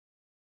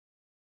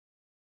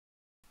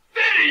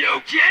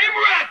Video game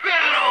rap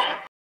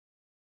battle!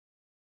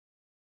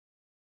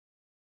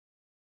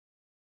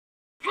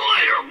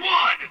 Player 1,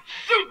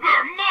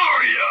 Super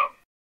Mario!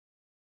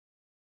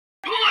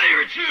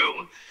 Player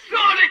 2,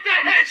 Sonic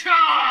the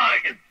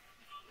Hedgehog!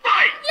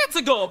 Fight!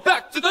 Let's go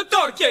back to the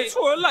dark age,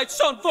 where lights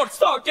shone for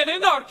Stark and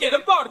an arcade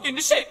embarking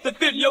to shape the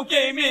video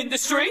game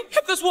industry.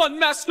 If there's one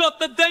mascot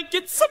that think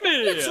it's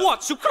me, let's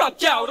watch you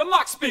crack out a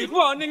mock speed,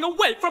 running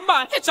away from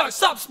my hedgehog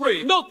stop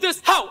spree.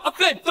 Notice how I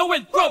flip the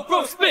wind,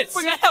 bro spits,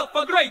 bring a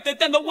helper greater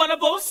than the one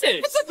of those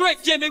six. It's a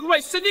great gimmick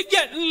race and you're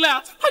getting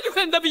laughed. How you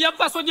can be a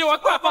fast when you are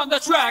crap on the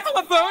track?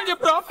 I'ma burn your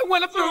bluff, and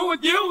when I'm through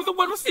with you, the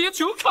world will see your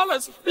true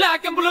colors,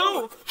 black and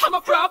blue. I'm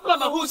a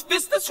problem whose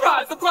business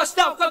tries to thrust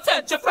out the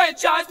attention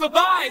franchise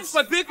provides.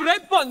 My big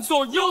red button,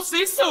 so you'll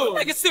see soon.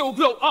 I can still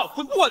blow up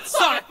with one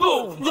sonic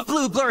boom. The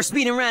blue blur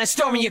speeding around and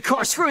storming your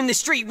car, screwing the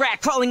street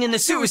rat, crawling in the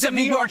sewers of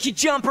New York. You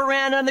jump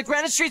around on the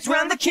ground streets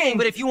around the king,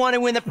 but if you want to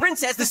win the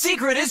princess, the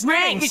secret is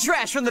rings. You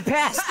trash from the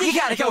past, you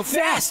gotta go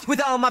fast.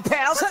 With all my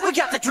pals, we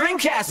got the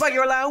Dreamcast. While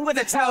you're alone with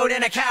a toad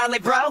and a cowardly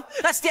bro,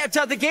 I stepped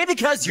out the game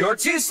because you're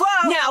too slow.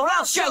 Now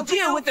I'll show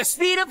you with the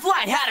speed of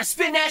light how to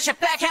spin dash it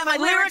back, how my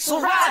lyrics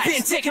will rise. I've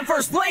been taking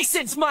first place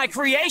since my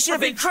creation.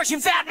 I've been crushing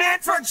fat man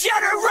for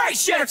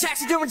generations. Your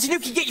taxidermy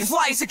Tanuki can get you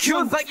fly as a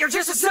coon, but you're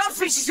just a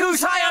subspecies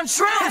who's high on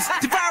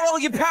shrooms. Devour all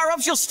your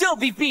power-ups, you'll still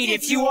be beat.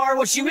 If you are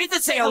what you eat, then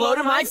say hello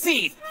to my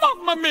feet.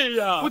 Mamma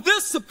mia! With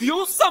this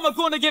abuse, I'm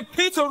gonna give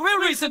Peter a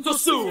reason to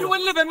sue. You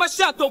ain't living my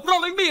shadow,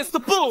 brawling me is the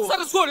boo. So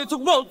this word to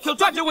roadkill,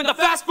 drive you in the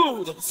fast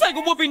food.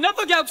 Sega will be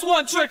nothing else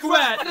one-trick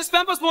rat. And his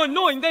vampires more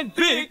annoying than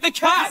Big the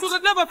Cat. So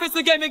that never fits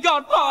the game in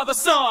Godfather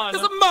son.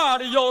 Cause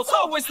Mario's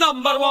always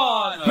number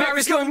one.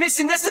 Mario's going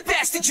missing, that's the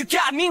best that you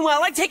got.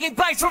 Meanwhile, I'm taking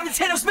bites from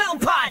Nintendo's melon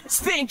pot.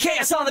 Spitting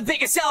chaos on the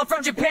biggest seller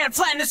from Japan.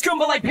 Flatten this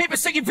crumble like paper,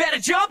 so you better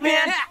jump,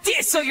 man.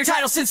 This so your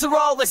title since they're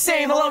all the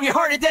same. Alone you're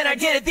harder than I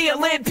did at the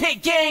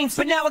Olympic Games.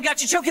 But now I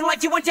got you choking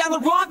like you went down the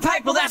wrong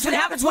pipe. Well, that's what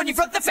happens when you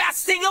front the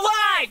fastest thing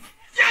alive.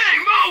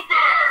 Game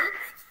over!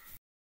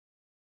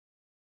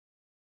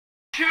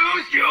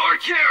 Choose your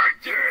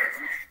character!